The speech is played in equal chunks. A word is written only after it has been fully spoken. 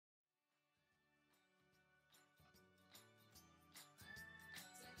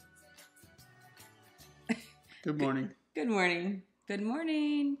Good morning. Good morning. Good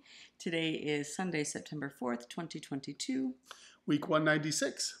morning. Today is Sunday, September 4th, 2022. Week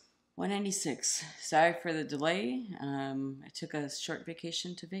 196. 196. Sorry for the delay. I took a short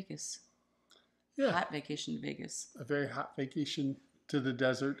vacation to Vegas. Yeah, Hot vacation to Vegas. a very hot vacation to the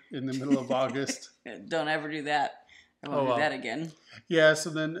desert in the middle of August. Don't ever do that. I won't do that again. Yeah,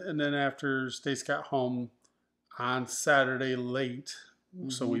 so then after Stacey got home on Saturday late,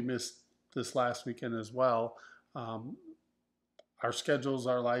 so we missed this last weekend as well. Our schedules,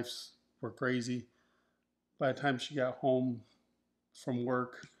 our lives were crazy. By the time she got home from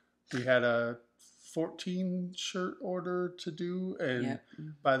work, we had a 14 shirt order to do, and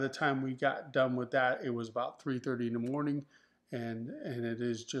by the time we got done with that, it was about 3:30 in the morning, and it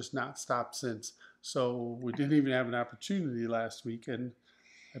has just not stopped since. So we didn't even have an opportunity last week, and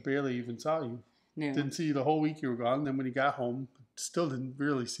I barely even saw you. No. Didn't see you the whole week you were gone. Then when you got home, still didn't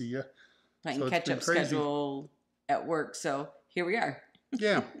really see you. Playing catch-up schedule at work, so here we are.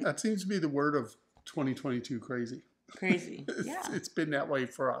 Yeah, that seems to be the word of 2022, crazy. Crazy, yeah. It's been that way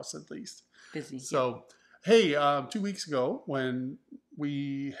for us, at least. Busy. So, hey, 2 weeks ago when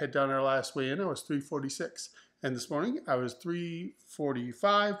we had done our last weigh-in, I was 346. And this morning I was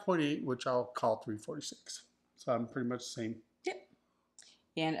 345.8, which I'll call 346. So I'm pretty much the same. Yep.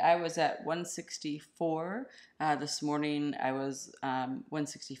 And I was at 164. This morning I was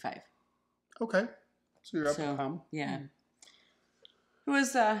 165. Okay. So you're up a pound. Yeah. It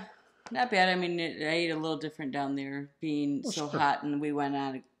was not bad. I mean, I ate a little different down there being so hot, and we went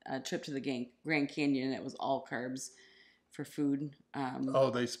on a trip to the Grand Canyon, and it was all carbs for food.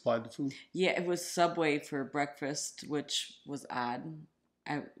 They supplied the food? Yeah, it was Subway for breakfast, which was odd.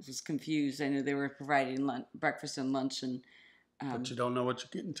 I was confused. I knew they were providing breakfast and lunch, and but you don't know what you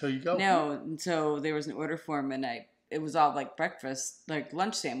get until you go. No, and so there was an order form, and it was all like breakfast, like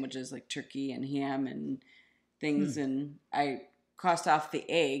lunch sandwiches, like turkey and ham and things, and I crossed off the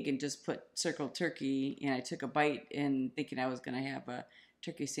egg and just circled turkey, and I took a bite and thinking I was going to have a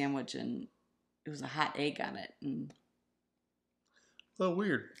turkey sandwich, and it was a hot egg on it, and a little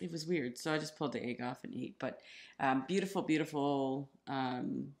weird. It was weird, so I just pulled the egg off and ate. But beautiful day.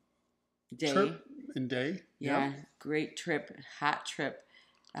 Trip and day. Yeah, great trip, hot trip.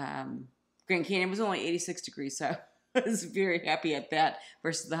 Grand Canyon was only 86 degrees, so I was very happy at that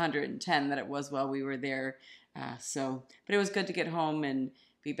versus the 110 that it was while we were there. But it was good to get home and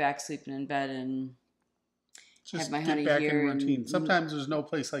be back sleeping in bed and just have my get honey back here. In routine. Sometimes there's no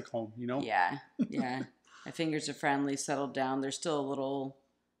place like home, you know? Yeah, yeah. My fingers are finally settled down. They're still a little,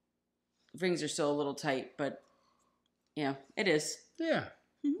 rings are still a little tight, but yeah, it is. Yeah.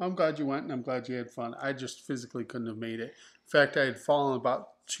 I'm glad you went, and I'm glad you had fun. I just physically couldn't have made it. In fact, I had fallen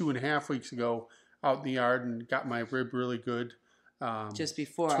about 2.5 weeks ago out in the yard and got my rib really good. Just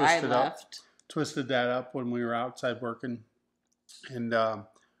before I left. Twisted that up when we were outside working and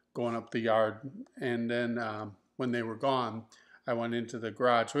going up the yard. And then when they were gone, I went into the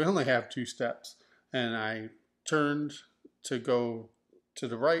garage. We only have 2 steps. And I turned to go to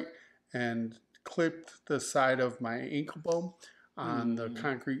the right and clipped the side of my ankle bone on the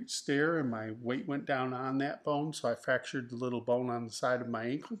concrete stair, and my weight went down on that bone, so I fractured the little bone on the side of my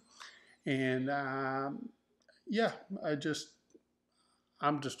ankle. And yeah,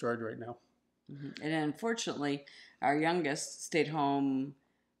 I'm destroyed right now. And unfortunately, our youngest stayed home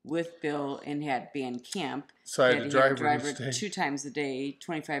with Bill and had band camp. So I had to drive her 2 times a day,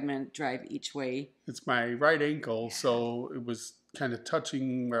 25-minute drive each way. It's my right ankle, so it was kind of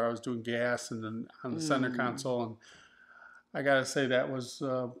touching where I was doing gas and then on the center console. And I got to say that was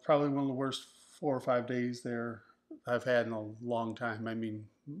probably one of the worst 4 or 5 days there I've had in a long time. I mean,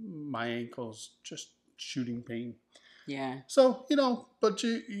 my ankle's just shooting pain. Yeah. So, but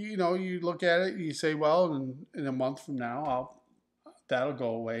you look at it, you say, well, in a month from now, that'll go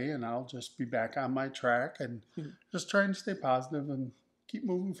away, and I'll just be back on my track and just trying to stay positive and keep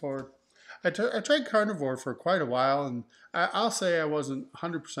moving forward. I tried carnivore for quite a while, and I'll say I wasn't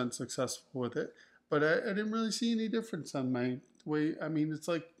 100% successful with it, but I didn't really see any difference on my way. I mean, it's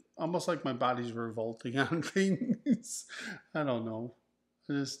like almost like my body's revolting on things. I don't know.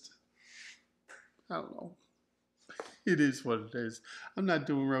 I don't know. It is what it is. I'm not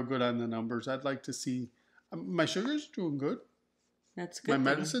doing real good on the numbers. I'd like to see my sugar's doing good. That's good. My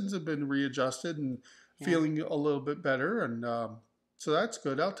medicines have been readjusted and feeling a little bit better, and so that's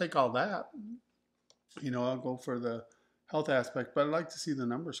good. I'll take all that. I'll go for the health aspect, but I'd like to see the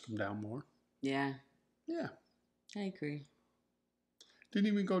numbers come down more. Yeah. Yeah. I agree. Didn't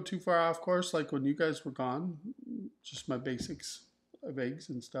even go too far off course, like when you guys were gone. Just my basics of eggs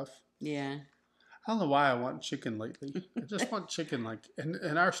and stuff. Yeah. I don't know why I want chicken lately. I just want chicken,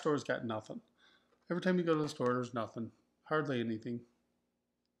 and our store's got nothing. Every time you go to the store, there's nothing. Hardly anything.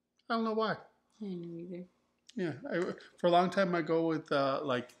 I don't know why. I know either. Yeah, for a long time I go with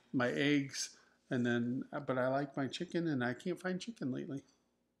like my eggs, and then but I like my chicken, and I can't find chicken lately.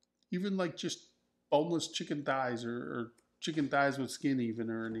 Even like just boneless chicken thighs or chicken thighs with skin even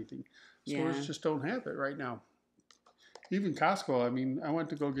or anything. Yeah. Stores just don't have it right now. Even Costco. I mean, I went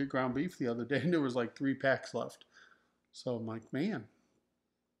to go get ground beef the other day, and there was like 3 packs left. So I'm like, man,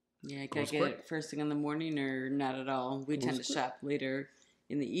 Yeah, I gotta goes get quick. it first thing in the morning or not at all. We tend Goes to quick. shop later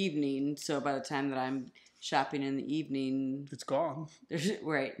in the evening, so by the time that I'm shopping in the evening, It's gone. there's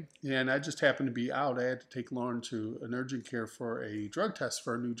right. Yeah, and I just happened to be out. I had to take Lauren to an urgent care for a drug test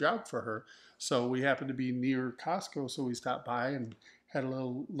for a new job for her. So we happened to be near Costco, so we stopped by and had a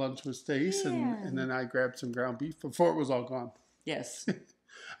little lunch with Stace, Yeah. and then I grabbed some ground beef before it was all gone. Yes. I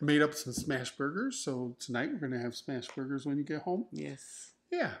made up some smash burgers, so tonight we're going to have smash burgers when you get home. Yes.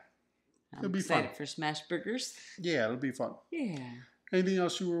 Yeah, I'm it'll be excited fun. for smash burgers. Yeah, it'll be fun. Yeah. Anything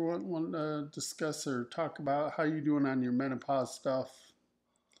else you were wanting to discuss or talk about? How you doing on your menopause stuff?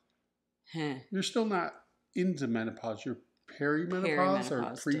 Huh. You're still not into menopause. You're perimenopause or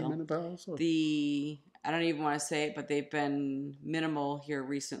Perimenopause still. premenopause? Or? I don't even want to say it, but they've been minimal here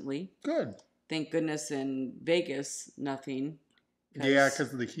recently. Good. Thank goodness in Vegas, nothing. Yeah,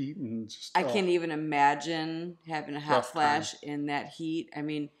 because of the heat and just. I can't even imagine having a hot Rough flash in that heat. I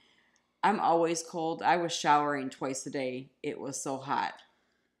mean, I'm always cold. I was showering twice a day. It was so hot.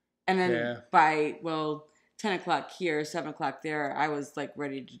 And then by, 10 o'clock here, 7 o'clock there, I was like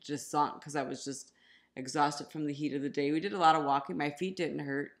ready to just zonk because I was just exhausted from the heat of the day. We did a lot of walking. My feet didn't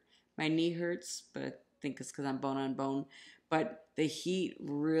hurt. My knee hurts, but I think it's because I'm bone on bone. But the heat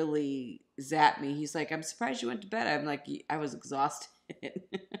really zapped me. He's like, I'm surprised you went to bed. I'm like, I was exhausted.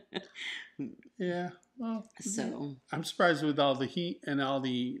 Yeah, well, So I'm surprised with all the heat and all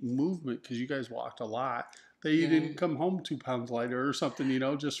the movement because you guys walked a lot that you didn't come home 2 pounds lighter or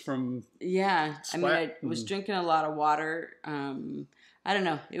something, just from yeah. I mean, I was and- drinking a lot of water. I don't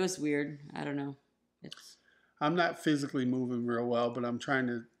know. It was weird. I don't know. I'm not physically moving real well, but I'm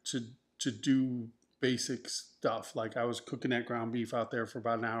trying to do basic stuff. Like I was cooking that ground beef out there for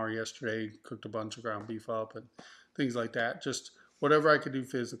about an hour yesterday, cooked a bunch of ground beef up and things like that. Just whatever I could do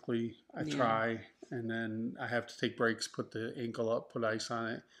physically, I try. And then I have to take breaks, put the ankle up, put ice on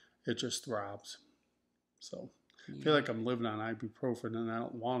it. It just throbs. So I feel like I'm living on ibuprofen, and I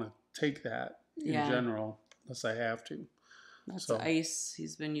don't want to take that in general unless I have to. Lots of ice.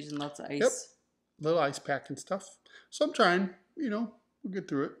 He's been using lots of ice. Yep. Little ice pack and stuff. So I'm trying, we'll get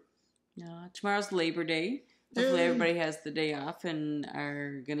through it. Tomorrow's Labor Day. Hopefully everybody has the day off and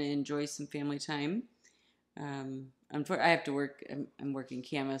are going to enjoy some family time. I have to work. I'm working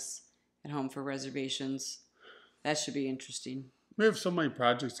Camus at home for reservations. That should be interesting. We have so many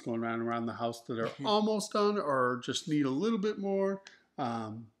projects going around the house that are almost done or just need a little bit more.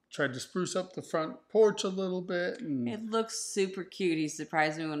 Tried to spruce up the front porch a little bit. And it looks super cute. He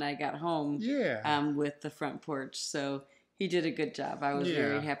surprised me when I got home with the front porch. So he did a good job. I was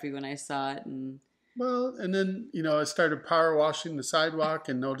very happy when I saw it. And then, I started power washing the sidewalk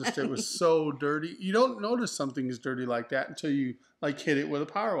and noticed it was so dirty. You don't notice something is dirty like that until you hit it with a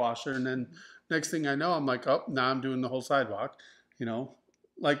power washer. And then next thing I know, I'm like, oh, now I'm doing the whole sidewalk.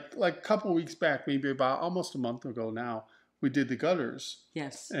 Like a couple weeks back, maybe about almost a month ago now, we did the gutters.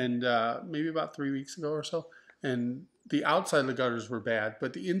 Yes. And maybe about 3 weeks ago or so. And the outside of the gutters were bad,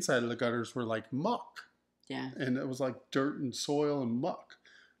 but the inside of the gutters were like muck. Yeah. And it was like dirt and soil and muck.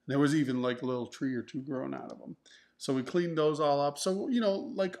 There was even like a little tree or two growing out of them. So we cleaned those all up. So,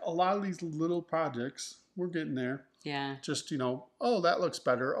 like a lot of these little projects, we're getting there. Yeah. Just, oh, that looks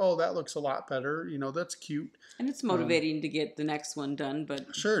better. Oh, that looks a lot better. That's cute. And it's motivating to get the next one done,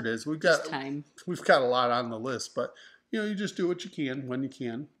 but sure it is. We've got time. We've got a lot on the list, but you just do what you can when you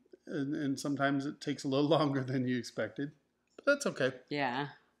can. And sometimes it takes a little longer than you expected. But that's okay. Yeah.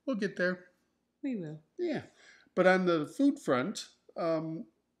 We'll get there. We will. Yeah. But on the food front, I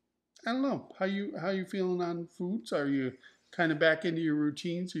don't know. How you feeling on foods? Are you kind of back into your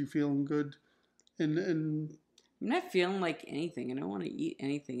routines? Are you feeling good? And I'm not feeling like anything. I don't want to eat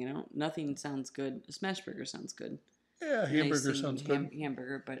anything. Nothing sounds good. A smash burger sounds good. Yeah, hamburger sounds good.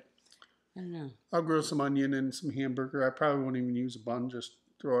 Hamburger, but I don't know. I'll grill some onion and some hamburger. I probably won't even use a bun. Just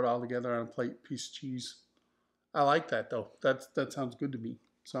throw it all together on a plate, piece of cheese. I like that though. That sounds good to me.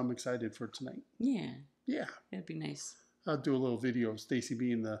 So I'm excited for tonight. Yeah. Yeah. That'd be nice. I'll do a little video of Stacey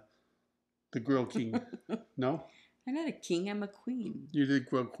being the grill king. No? I'm not a king. I'm a queen. You're the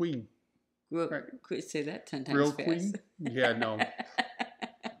grill queen. Right. Say that 10 times Grill fast. queen? Yeah, no.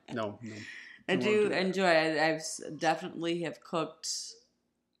 No. I do enjoy it. I've definitely have cooked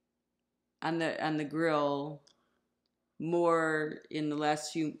on the grill more in the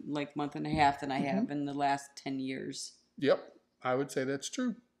last few month and a half than I have in the last 10 years. Yep, I would say that's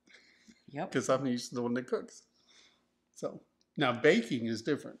true. Yep. Because I'm used to the one that cooks. So now baking is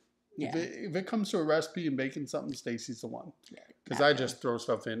different. Yeah. If it comes to a recipe and baking something, Stacey's the one. Because Yeah, I just throw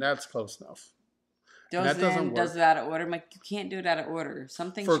stuff in. That's close enough. Does it out of order. You can't do it out of order.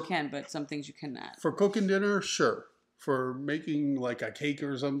 Some things you can, but some things you cannot. For cooking dinner, sure. For making like a cake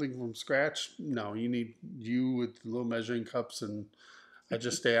or something from scratch, no. You need you with little measuring cups, and I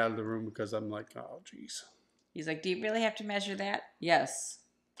just stay out of the room because I'm like, oh, geez. He's like, do you really have to measure that? Yes.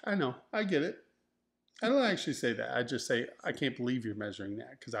 I know. I get it. I don't actually say that. I just say, I can't believe you're measuring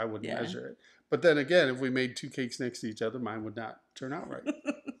that because I wouldn't measure it. But then again, if we made 2 cakes next to each other, mine would not turn out right.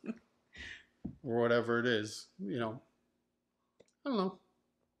 Or whatever it is, I don't know.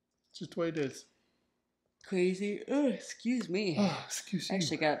 It's just the way it is. Crazy. Oh, excuse me. Oh, excuse me. I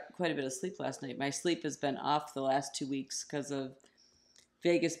actually got quite a bit of sleep last night. My sleep has been off the last 2 weeks because of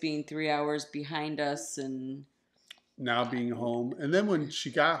Vegas being 3 hours behind us and now being home. And then when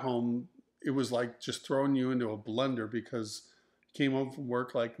she got home, it was like just throwing you into a blender because came home from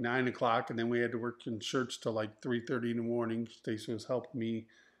work like 9 o'clock, and then we had to work in church till like 3:30 in the morning. Stacey was helping me.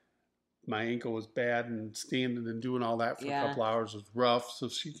 My ankle was bad, and standing and doing all that for a couple hours was rough. So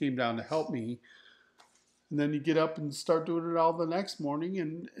she came down to help me. And then you get up and start doing it all the next morning,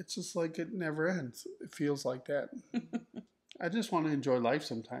 and it's just like it never ends. It feels like that. I just want to enjoy life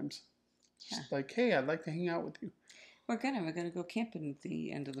sometimes. Just like, hey, I'd like to hang out with you. We're gonna go camping at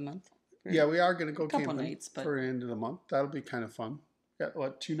the end of the month. Yeah, we are gonna go camping nights, for the end of the month. That'll be kind of fun. Got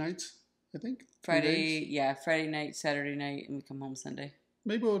what, 2 nights? I think Friday night, Saturday night, and we come home Sunday.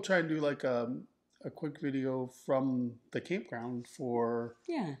 Maybe we'll try and do like a quick video from the campground for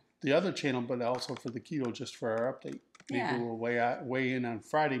the other channel, but also for the keto, just for our update. Maybe we'll weigh in on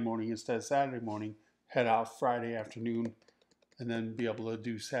Friday morning instead of Saturday morning. Head off Friday afternoon, and then be able to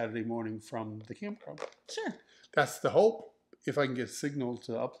do Saturday morning from the campground. Sure. That's the hope, if I can get signal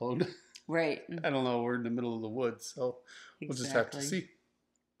to upload. Right. I don't know. We're in the middle of the woods, so we'll just have to see.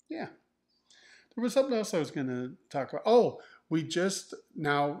 Yeah. There was something else I was going to talk about. Oh, we just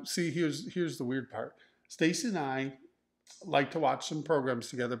now see. Here's the weird part. Stacey and I like to watch some programs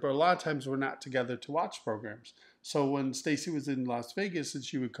together, but a lot of times we're not together to watch programs. So when Stacey was in Las Vegas and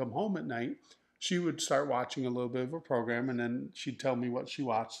she would come home at night, she would start watching a little bit of a program, and then she'd tell me what she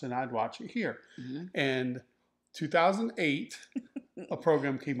watched, and I'd watch it here. Mm-hmm. And 2008, a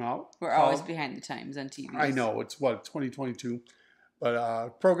program came out. We're always behind the times on TV. I know. It's 2022. But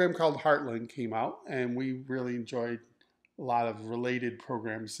a program called Heartland came out, and we really enjoyed a lot of related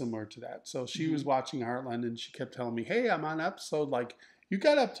programs similar to that. So she was watching Heartland, and she kept telling me, hey, I'm on episode, you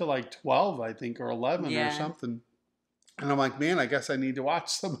got up to 12, I think, or 11 or something. And I'm like, man, I guess I need to watch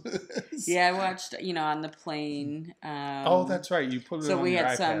some of this. Yeah, I watched, on the plane. Oh, that's right. You put it on your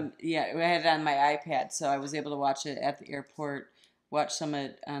iPad. So we had we had it on my iPad, so I was able to watch it at the airport, watch some of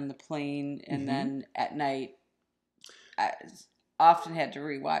it on the plane, and then at night, I often had to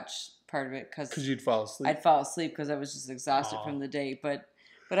rewatch part of it because you'd fall asleep. I'd fall asleep because I was just exhausted from the day, but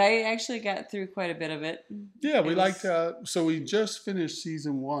I actually got through quite a bit of it. Yeah, we liked. So we just finished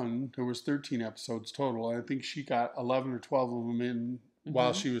season 1. There was 13 episodes total. I think she got 11 or 12 of them in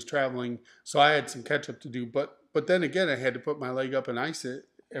while she was traveling. So I had some catch up to do. But then again, I had to put my leg up and ice it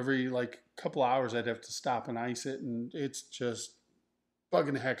every couple hours. I'd have to stop and ice it, and it's just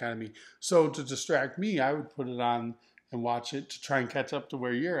bugging the heck out of me. So to distract me, I would put it on and watch it to try and catch up to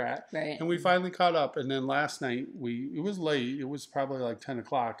where you're at. Right. And we finally caught up. And then last night, it was late. It was probably 10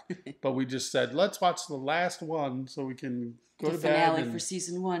 o'clock. But we just said, let's watch the last one so we can go to bed. The finale for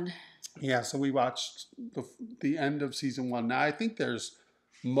season 1. Yeah, so we watched the end of season 1. Now, I think there's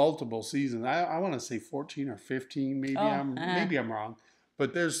multiple seasons. I want to say 14 or 15. Maybe I'm wrong.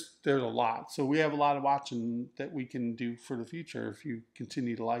 But there's a lot. So we have a lot of watching that we can do for the future if you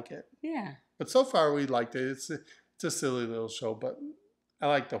continue to like it. Yeah. But so far, we liked it. It's a silly little show, but I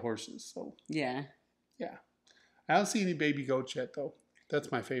like the horses. So yeah. I don't see any baby goats yet, though.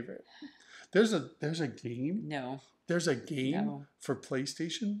 That's my favorite. There's a game. No. There's a game for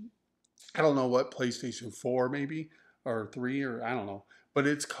PlayStation. I don't know what, PlayStation 4 maybe or 3 or I don't know, but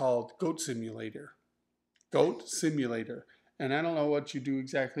it's called Goat Simulator. Goat Simulator, and I don't know what you do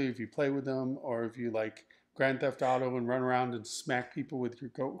exactly, if you play with them or if you Grand Theft Auto and run around and smack people with your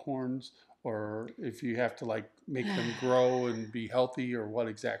goat horns, or if you have to make them grow and be healthy or what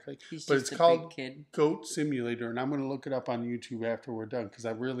exactly. But it's called Goat Simulator, and I'm going to look it up on YouTube after we're done because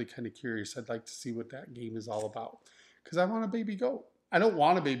I'm really kind of curious. I'd like to see what that game is all about because I want a baby goat. I don't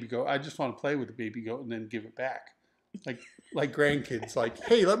want a baby goat. I just want to play with a baby goat and then give it back. like grandkids. Like,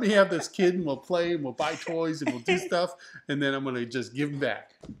 hey, let me have this kid, and we'll play, and we'll buy toys, and we'll do stuff, and then I'm gonna just give them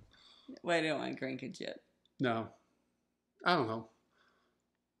back. Well, I don't want grandkids yet. No, I don't know.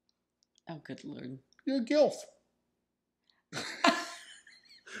 Oh, good Lord. You're a gilf.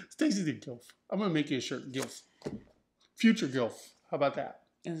 Stacey's a gilf. I'm gonna make you a shirt, gilf. Future gilf. How about that?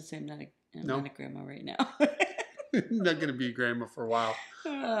 I was saying I'm not a grandma right now. Not gonna be a grandma for a while.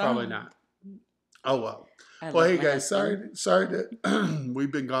 Probably not. Oh well. Well, hey guys, sorry that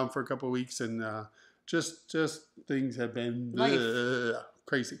we've been gone for a couple of weeks, and just things have been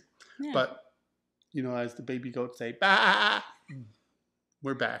crazy. Yeah. But as the baby goats say, bah!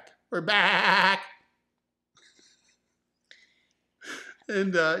 We're back. We're back.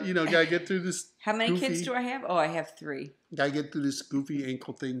 And gotta get through this. How many kids do I have? Oh, I have 3. Gotta get through this goofy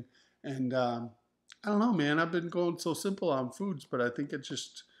ankle thing, and I don't know, man. I've been going so simple on foods, but I think it's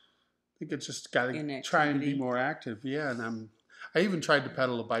just gotta try and be more active. Yeah, and I even tried to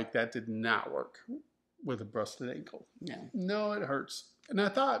pedal a bike. That did not work with a busted ankle. No, it hurts. And I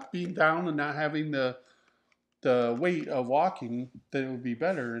thought being down and not having the weight of walking, that it would be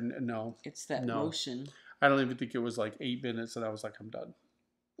better. And no, it's that motion. I don't even think it was like 8 minutes, and I was like, I'm done.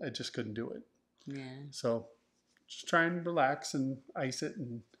 I just couldn't do it. Yeah. So just try and relax and ice it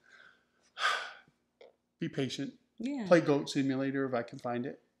and be patient. Yeah. Play Goat Simulator if I can find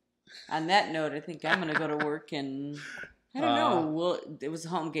it. On that note, I think I'm going to go to work, and I don't know. Well, it was a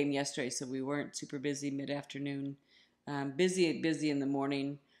home game yesterday, so we weren't super busy mid-afternoon. Busy in the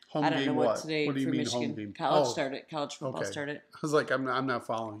morning. Home I don't game know what today What do you for mean Michigan. home game? College started. College football started. I was like, I'm not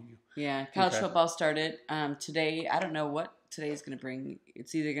following you. Yeah, college football started. Today, I don't know what today's going to bring.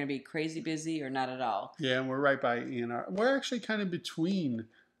 It's either going to be crazy busy or not at all. Yeah, and we're right by ENR. We're actually kind of between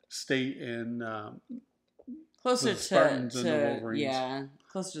State and closer Spartans and the Wolverines. Yeah,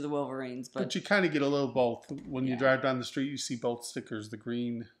 closer to the Wolverines. But you kind of get a little both. When you drive down the street, you see both stickers, the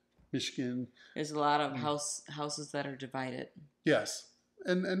green, Michigan. There's a lot of houses that are divided. Yes,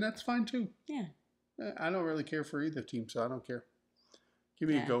 and that's fine too. Yeah. I don't really care for either team, so I don't care. Give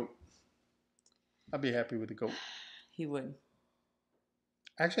me a goat. I'd be happy with a goat. He would.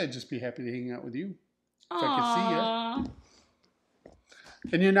 Actually, I'd just be happy to hang out with you. If I could see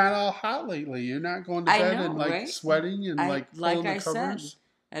you. And you're not all hot lately. You're not going to bed and sweating and pulling the covers.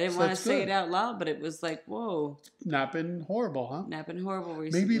 I didn't want to say it out loud, but it was like, whoa. Not been horrible, huh? Not been horrible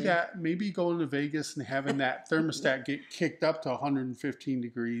recently. Maybe going to Vegas and having that thermostat get kicked up to 115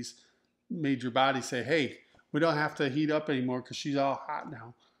 degrees made your body say, hey, we don't have to heat up anymore because she's all hot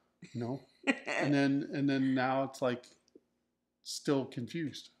now. And then now it's like still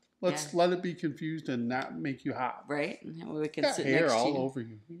confused. Let's let it be confused and not make you hot. Right? We can sit hair next all over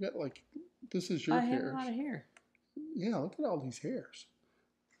you. You got this is your hair. I have a lot of hair. Yeah, look at all these hairs.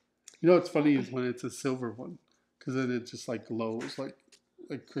 What's funny is when it's a silver one, because then it just glows like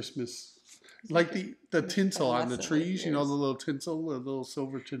Christmas, like the tinsel on the trees. The little tinsel, the little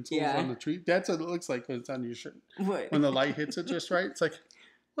silver tinsel on the tree. That's what it looks like when it's on your shirt. What? When the light hits it just right, it's like,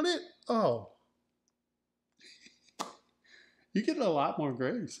 you get a lot more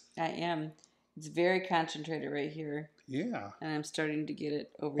grays. I am. It's very concentrated right here. Yeah. And I'm starting to get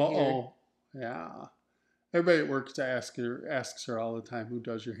it over here. Yeah. Everybody at work asks her all the time, who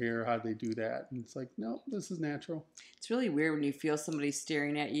does your hair, how do they do that? And it's like, no, this is natural. It's really weird when you feel somebody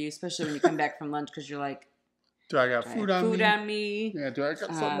staring at you, especially when you come back from lunch, because you're like, do I got food on me? Yeah, do I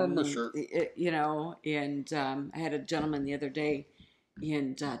got something on my shirt? And I had a gentleman the other day,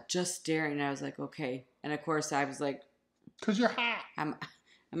 and just staring, and I was like, okay. And of course, I was like, because you're hot. I'm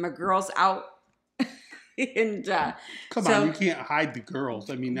a girl's out. And come on, you can't hide the girls.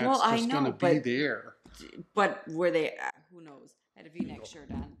 I mean, that's just going to be there. But were they? Who knows? I had a V-neck shirt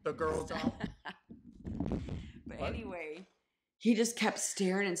on. The girls out. But anyway, he just kept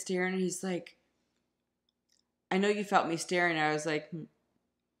staring and staring, and he's like, "I know you felt me staring." I was like,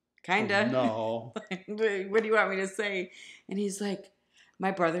 "Kinda." Oh, no. What do you want me to say? And he's like,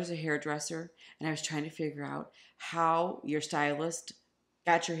 "My brother's a hairdresser, and I was trying to figure out how your stylist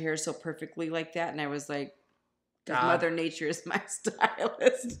got your hair so perfectly like that." And I was like, Mother Nature is my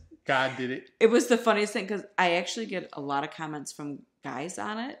stylist. God did it. It was the funniest thing because I actually get a lot of comments from guys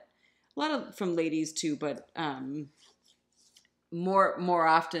on it. A lot of from ladies too, but more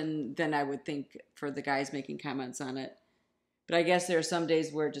often than I would think for the guys making comments on it. But I guess there are some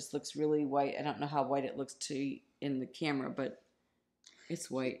days where it just looks really white. I don't know how white it looks in the camera, but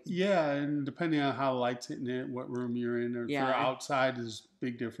it's white. Yeah, and depending on how light's hitting it, what room you're in, or if you're outside is a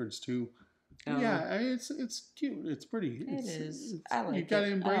big difference too. Yeah, I mean, it's cute. It's pretty. It is. I like it. You gotta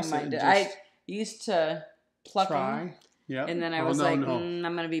embrace it. I used to pluck them. Yeah. And then I was I'm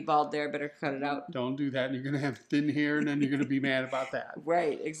going to be bald there. I better cut it out. Don't do that. You're going to have thin hair, and then you're going to be mad about that.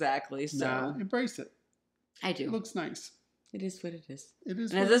 Right, exactly. So embrace it. I do. It looks nice. It is what it is. It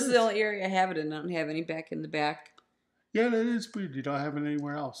is. And this is the only area I have it in. I don't have any back in the back. Yeah, that is weird. You don't have it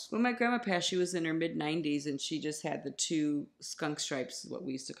anywhere else. When my grandma passed, she was in her mid-90s, and she just had the 2 skunk stripes, is what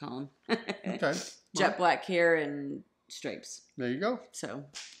we used to call them. Okay. Jet black hair and stripes. There you go. So,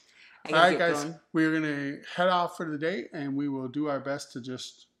 all right, guys. We're going to head off for the day, and we will do our best to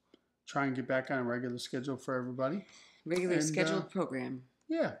just try and get back on a regular schedule for everybody. Regular scheduled program.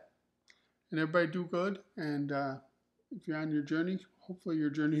 Yeah. And everybody do good. And if you're on your journey, hopefully your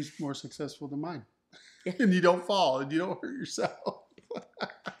journey is more successful than mine. And you don't fall and you don't hurt yourself.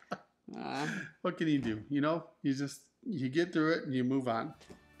 What can you do? You know, you get through it and you move on.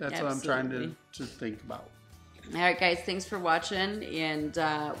 That's what I'm trying to think about. All right, guys. Thanks for watching, and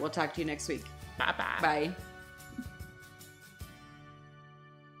we'll talk to you next week. Bye-bye. Bye.